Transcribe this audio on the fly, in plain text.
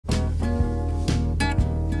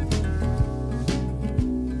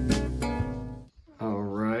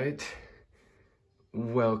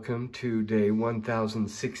Welcome to day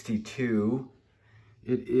 1062.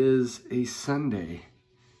 It is a Sunday,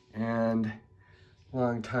 and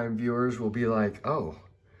longtime viewers will be like, oh,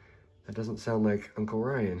 that doesn't sound like Uncle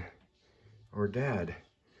Ryan or Dad.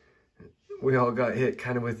 We all got hit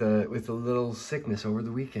kind of with a little sickness over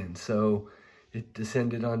the weekend, so it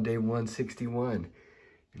descended on day 161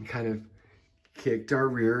 and kind of kicked our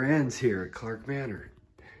rear ends here at Clark Manor.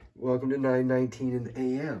 Welcome to 9:19 in the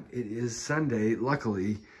a.m. It is Sunday,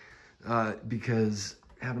 luckily, because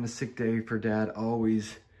having a sick day for Dad I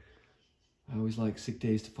always like sick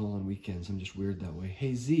days to fall on weekends. I'm just weird that way.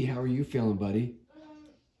 Hey Z, how are you feeling, buddy?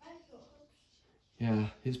 Yeah,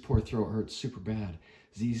 his poor throat hurts super bad.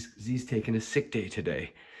 Z's taking a sick day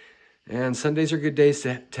today. And Sundays are good days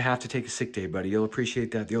to have to take a sick day, buddy. You'll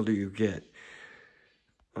appreciate that the older you get.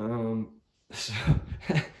 So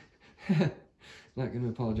not going to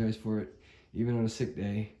apologize for it. Even on a sick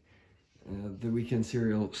day, the weekend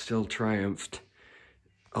cereal still triumphed.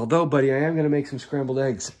 Although, buddy, I am going to make some scrambled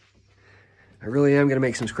eggs. I really am going to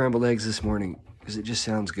make some scrambled eggs this morning because it just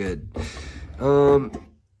sounds good.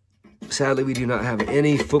 Sadly, we do not have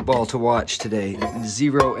any football to watch today.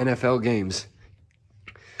 0 NFL games.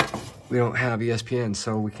 We don't have ESPN,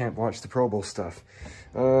 so we can't watch the Pro Bowl stuff.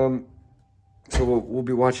 So we'll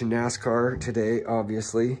be watching NASCAR today,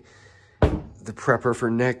 obviously. The prepper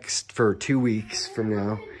for 2 weeks from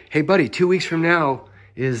now. Hey, buddy, 2 weeks from now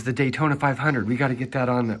is the Daytona 500. We got to get that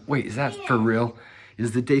on the... Wait, is that for real?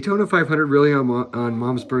 Is the Daytona 500 really on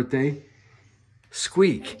Mom's birthday?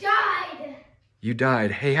 Squeak. I died. You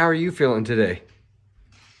died. Hey, how are you feeling today?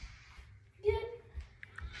 Good.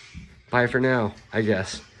 Bye for now, I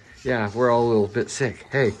guess. Yeah, we're all a little bit sick.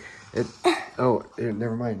 Hey,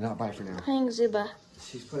 never mind. Not bye for now. Playing Zuba.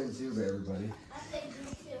 She's playing Zuba, everybody.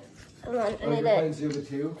 Hold on, Oh, you're playing Zuba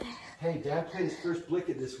too? Hey, Dad played his first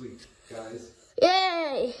Blicket this week, guys.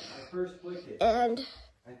 Yay! My first Blicket. And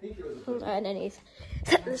I think it was a hold on, I need to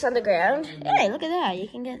set this on the ground. Hey, look at that. You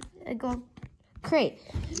can get a gold crate,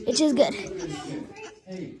 which is good.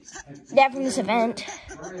 Hey, That from this event.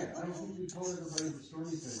 Maria, I don't think we told everybody that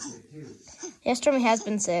Stormy's been sick too. Yeah, Stormy has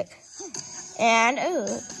been sick. And,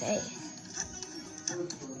 oh, hey.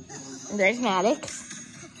 There's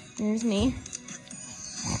Maddox. There's me.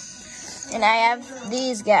 And I have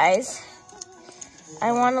these guys.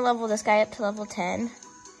 I want to level this guy up to level 10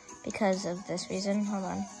 because of this reason. Hold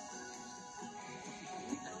on.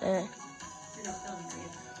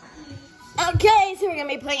 Okay, so we're going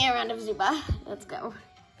to be playing a round of Zuba. Let's go.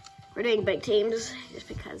 We're doing big teams just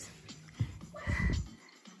because.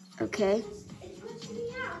 Okay.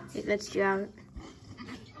 It glitched you out.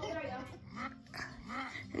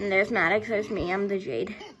 And there's Maddox, there's me, I'm the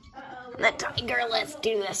Jade. I'm the Tiger, let's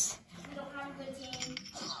do this.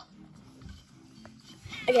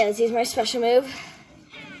 Okay, let's use my special move.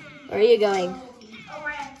 Where are you going?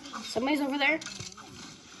 Somebody's over there.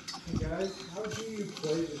 Hey guys, how do you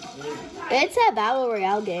play this game? It's a battle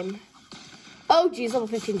royale game. Oh geez, level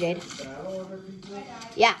 15 Jade. Battle other people?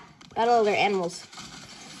 Yeah, battle other animals.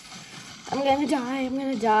 I'm gonna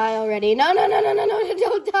die already. No, don't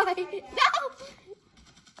die. No!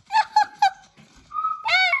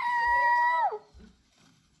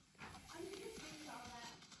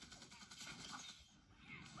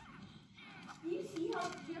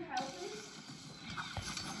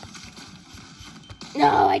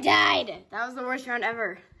 No, I died. That was the worst round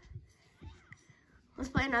ever. Let's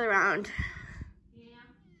play another round. Yeah.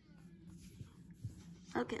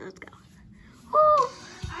 Okay, let's go. Woo.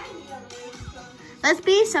 Let's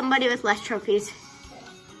be somebody with less trophies.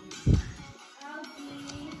 I'll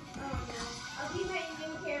be my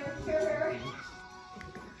new character.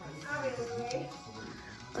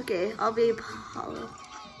 Okay, I'll be Apollo.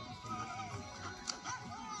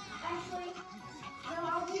 Actually, no,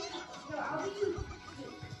 I'll be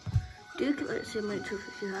Duke, let's see how many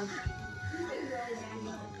trophies you have.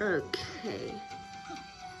 Okay.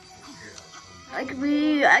 I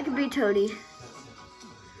could be Toady.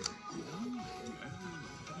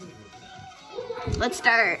 Let's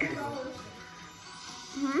start.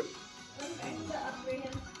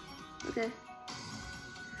 Okay.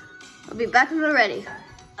 I'll be back when we're ready.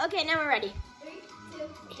 Okay, now we're ready. 3,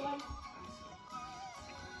 2, 1.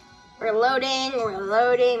 We're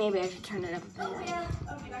loading. Maybe I should turn it up. Oh my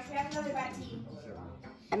gosh, we have another bad team.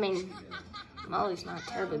 I mean, Molly's not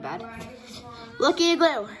terribly bad. Lucky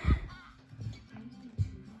glue.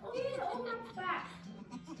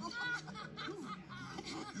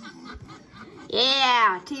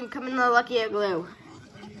 Yeah, team coming to Lucky Glue.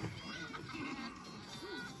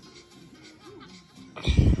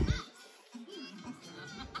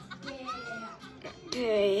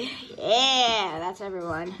 Okay, yeah, that's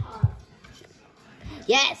everyone.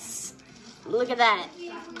 Yes! Look at that.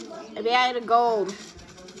 Maybe I got a gold.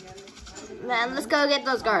 Man, let's go get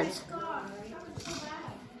those guards.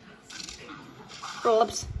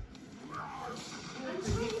 Whoops.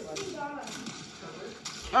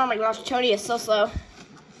 Oh my gosh, Chody is so slow.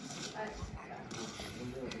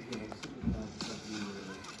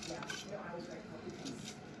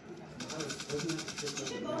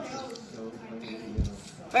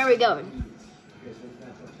 Where are we going?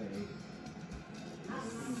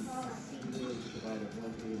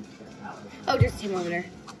 Oh, there's a team over there.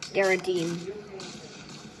 Guaranteed.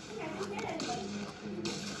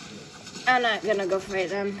 I'm not gonna go fight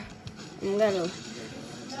them. I'm gonna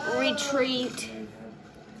retreat.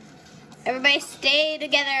 Everybody stay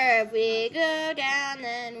together. If we go down,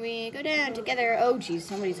 then we go down together. Oh, geez,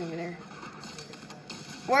 somebody's over there.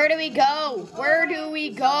 Where do we go? Where do we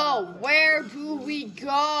go? Where do we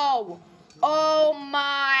go? Oh,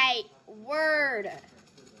 my word.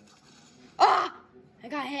 Ah! I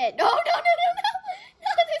got hit. No, no, no, no, no. No,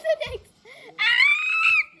 there's a next. Ah!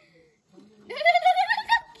 No, no, no, no,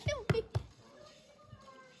 no, kill me.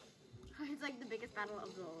 It's like the biggest battle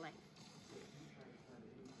of the life.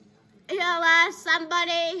 Hello,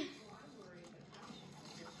 somebody.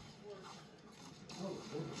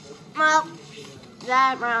 Well,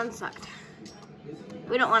 that round sucked.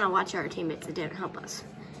 We don't want to watch our teammates. It didn't help us.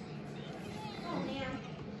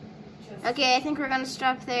 Okay, I think we're gonna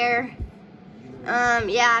stop there.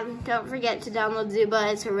 Yeah, don't forget to download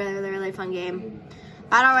Zuba. It's a really, really, really fun game.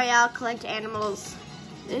 Battle Royale, collect animals.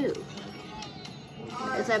 Ooh.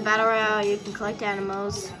 It's a Battle Royale, you can collect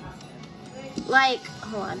animals. Like,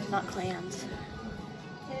 hold on, not clans.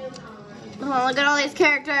 Oh, look at all these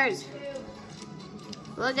characters.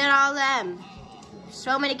 Look at all them.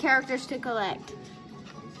 So many characters to collect.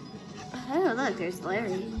 Oh, look, there's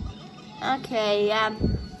Larry. Okay, yeah.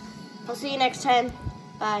 We'll see you next time.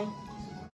 Bye.